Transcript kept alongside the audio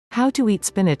How to eat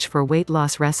spinach for weight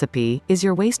loss recipe. Is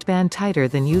your waistband tighter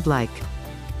than you'd like?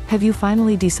 Have you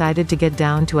finally decided to get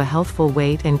down to a healthful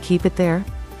weight and keep it there?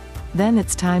 Then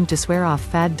it's time to swear off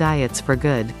fad diets for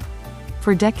good.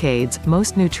 For decades,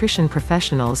 most nutrition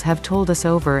professionals have told us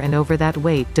over and over that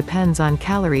weight depends on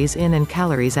calories in and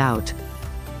calories out.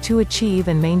 To achieve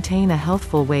and maintain a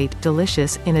healthful weight,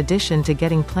 delicious, in addition to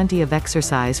getting plenty of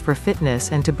exercise for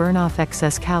fitness and to burn off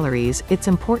excess calories, it's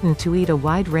important to eat a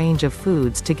wide range of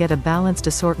foods to get a balanced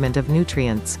assortment of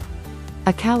nutrients.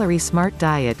 A calorie-smart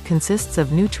diet consists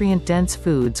of nutrient-dense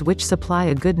foods which supply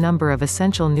a good number of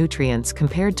essential nutrients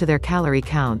compared to their calorie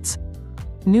counts.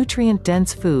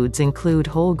 Nutrient-dense foods include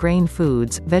whole grain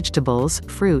foods, vegetables,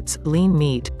 fruits, lean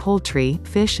meat, poultry,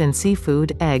 fish and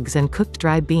seafood, eggs and cooked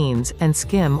dry beans, and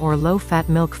skim or low-fat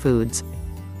milk foods.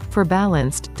 For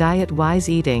balanced, diet-wise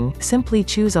eating, simply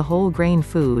choose a whole grain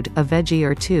food, a veggie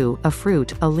or two, a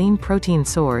fruit, a lean protein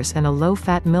source and a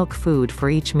low-fat milk food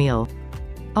for each meal.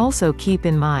 Also keep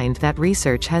in mind that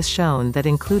research has shown that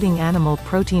including animal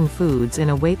protein foods in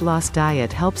a weight loss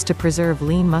diet helps to preserve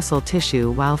lean muscle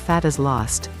tissue while fat is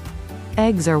lost.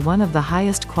 Eggs are one of the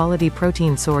highest quality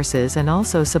protein sources and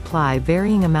also supply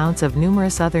varying amounts of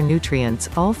numerous other nutrients,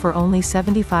 all for only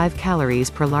 75 calories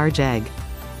per large egg.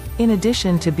 In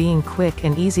addition to being quick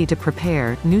and easy to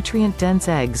prepare, nutrient-dense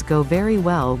eggs go very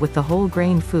well with the whole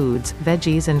grain foods,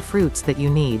 veggies and fruits that you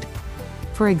need.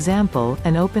 For example,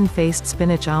 an open-faced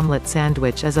spinach omelette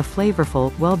sandwich is a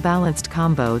flavorful, well-balanced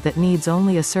combo that needs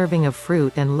only a serving of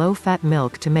fruit and low-fat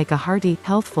milk to make a hearty,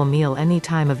 healthful meal any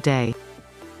time of day.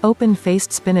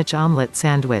 Open-faced spinach omelette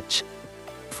sandwich.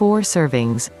 4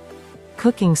 servings.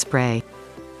 Cooking spray.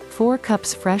 4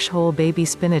 cups fresh whole baby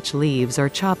spinach leaves or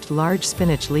chopped large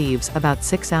spinach leaves, about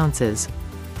 6 ounces.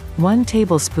 1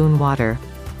 tablespoon water.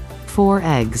 4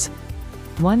 eggs.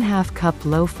 1/2 cup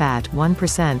low-fat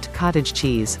 1% cottage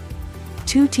cheese.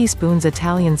 2 teaspoons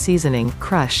Italian seasoning,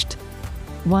 crushed.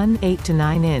 1 8 to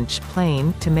 9 inch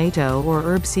plain, tomato or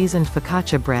herb-seasoned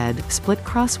focaccia bread, split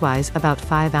crosswise, about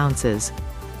 5 ounces.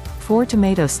 4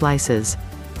 tomato slices.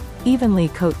 Evenly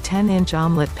coat 10-inch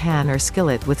omelette pan or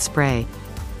skillet with spray.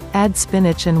 Add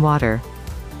spinach and water.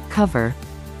 Cover.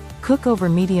 Cook over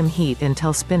medium heat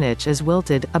until spinach is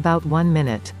wilted, about 1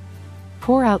 minute.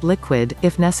 Pour out liquid,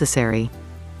 if necessary.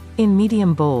 In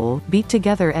medium bowl, beat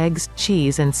together eggs,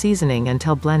 cheese and seasoning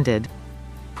until blended.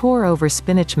 Pour over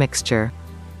spinach mixture.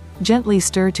 Gently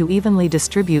stir to evenly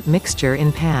distribute mixture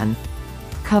in pan.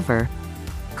 Cover.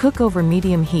 Cook over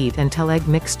medium heat until egg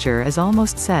mixture is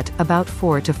almost set, about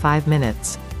 4 to 5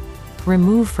 minutes.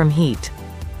 Remove from heat.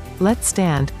 Let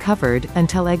stand, covered,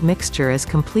 until egg mixture is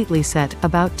completely set,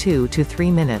 about 2 to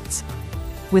 3 minutes.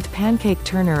 With pancake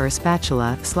turner or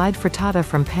spatula, slide frittata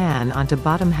from pan onto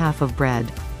bottom half of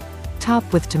bread.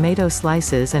 Top with tomato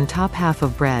slices and top half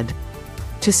of bread.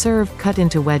 To serve, cut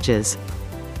into wedges.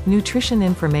 Nutrition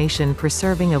information per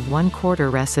serving of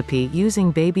 1/4 recipe using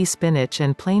baby spinach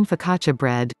and plain focaccia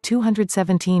bread,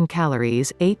 217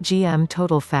 calories, 8 gm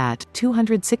total fat,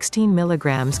 216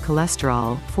 mg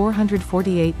cholesterol,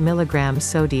 448 mg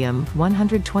sodium,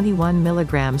 121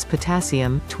 mg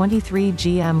potassium, 23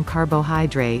 gm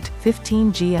carbohydrate,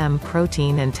 15 gm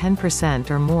protein and 10%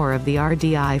 or more of the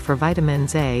RDI for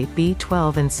vitamins A,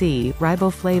 B12 and C,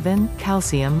 riboflavin,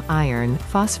 calcium, iron,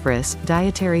 phosphorus,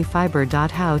 dietary fiber.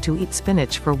 How to eat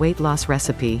spinach for weight loss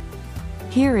recipe.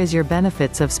 Here is your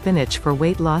benefits of spinach for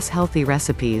weight loss healthy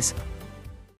recipes.